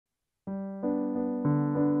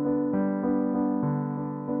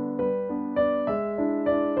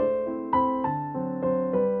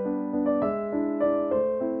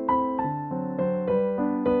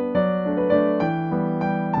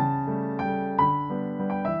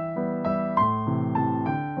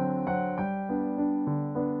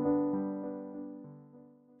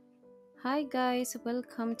Hi guys,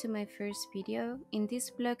 welcome to my first video. In this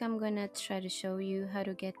vlog I'm gonna try to show you how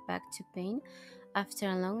to get back to paint after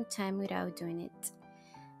a long time without doing it.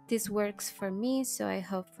 This works for me, so I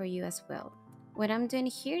hope for you as well. What I'm doing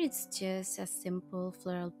here is just a simple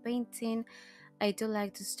floral painting. I do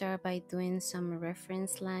like to start by doing some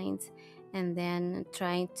reference lines and then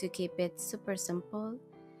trying to keep it super simple,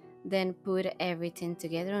 then put everything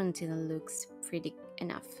together until it looks pretty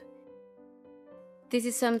enough. This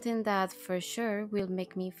is something that for sure will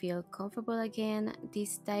make me feel comfortable again.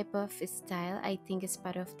 This type of style I think is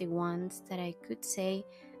part of the ones that I could say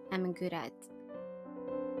I'm good at.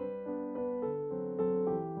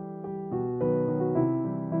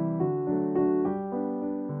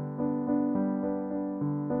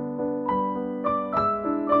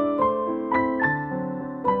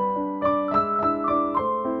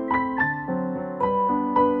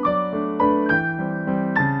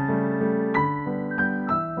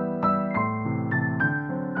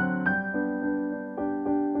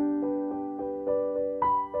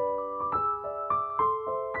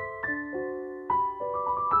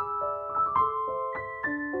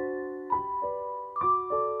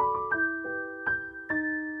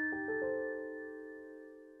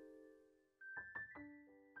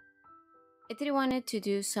 I didn't want to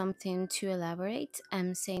do something too elaborate.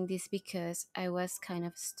 I'm saying this because I was kind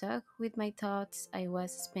of stuck with my thoughts. I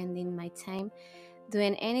was spending my time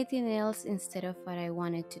doing anything else instead of what I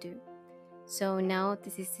wanted to do. So now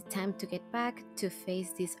this is the time to get back to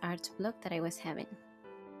face this art block that I was having.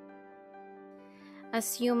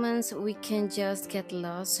 As humans, we can just get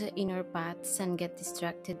lost in our paths and get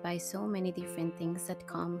distracted by so many different things that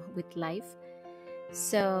come with life.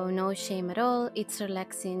 So, no shame at all. It's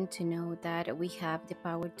relaxing to know that we have the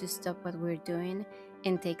power to stop what we're doing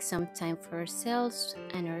and take some time for ourselves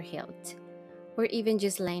and our health. Or even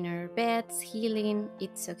just lying in our beds, healing,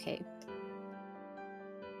 it's okay.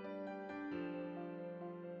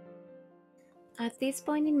 At this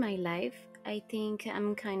point in my life, I think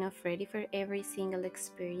I'm kind of ready for every single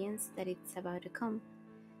experience that it's about to come.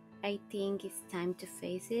 I think it's time to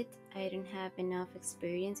face it. I don't have enough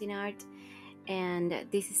experience in art, and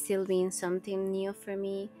this is still being something new for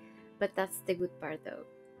me, but that's the good part though.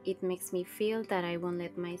 It makes me feel that I won't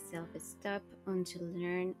let myself stop until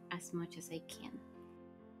learn as much as I can.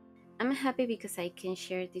 I'm happy because I can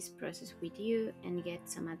share this process with you and get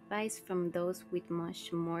some advice from those with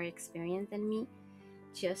much more experience than me.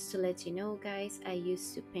 Just to let you know guys, I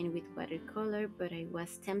used to paint with watercolor, but I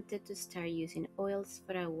was tempted to start using oils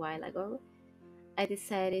for a while ago. I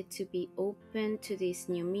decided to be open to this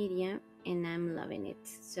new media and I'm loving it.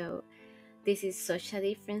 So this is such a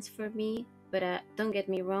difference for me, but don't get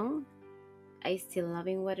me wrong, I still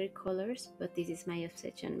loving watercolors, but this is my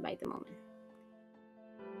obsession by the moment.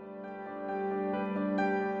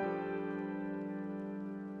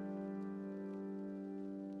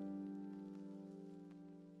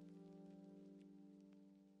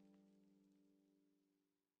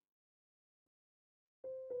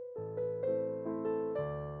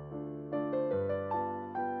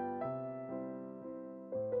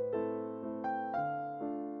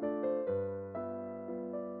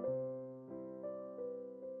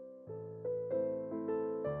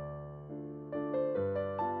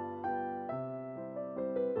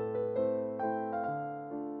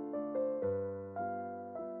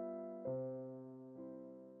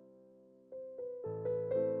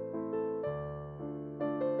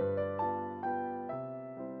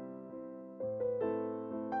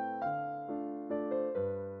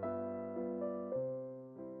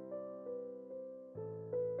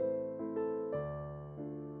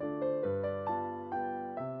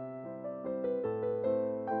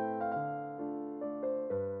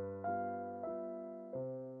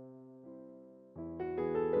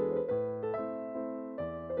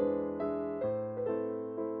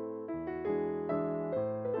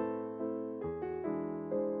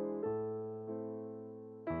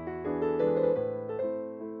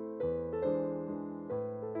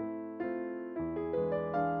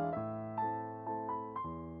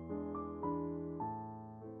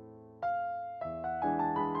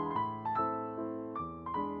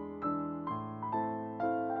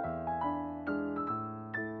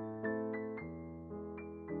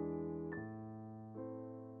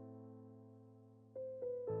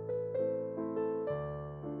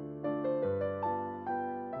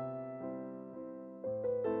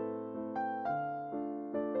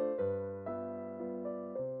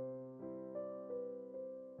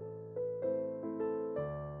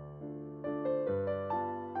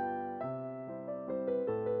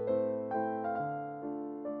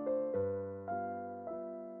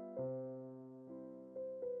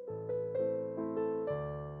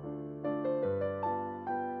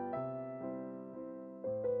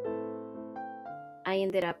 I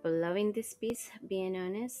ended up loving this piece, being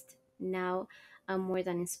honest. Now I'm more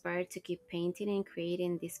than inspired to keep painting and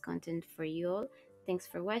creating this content for you all. Thanks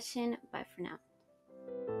for watching. Bye for now.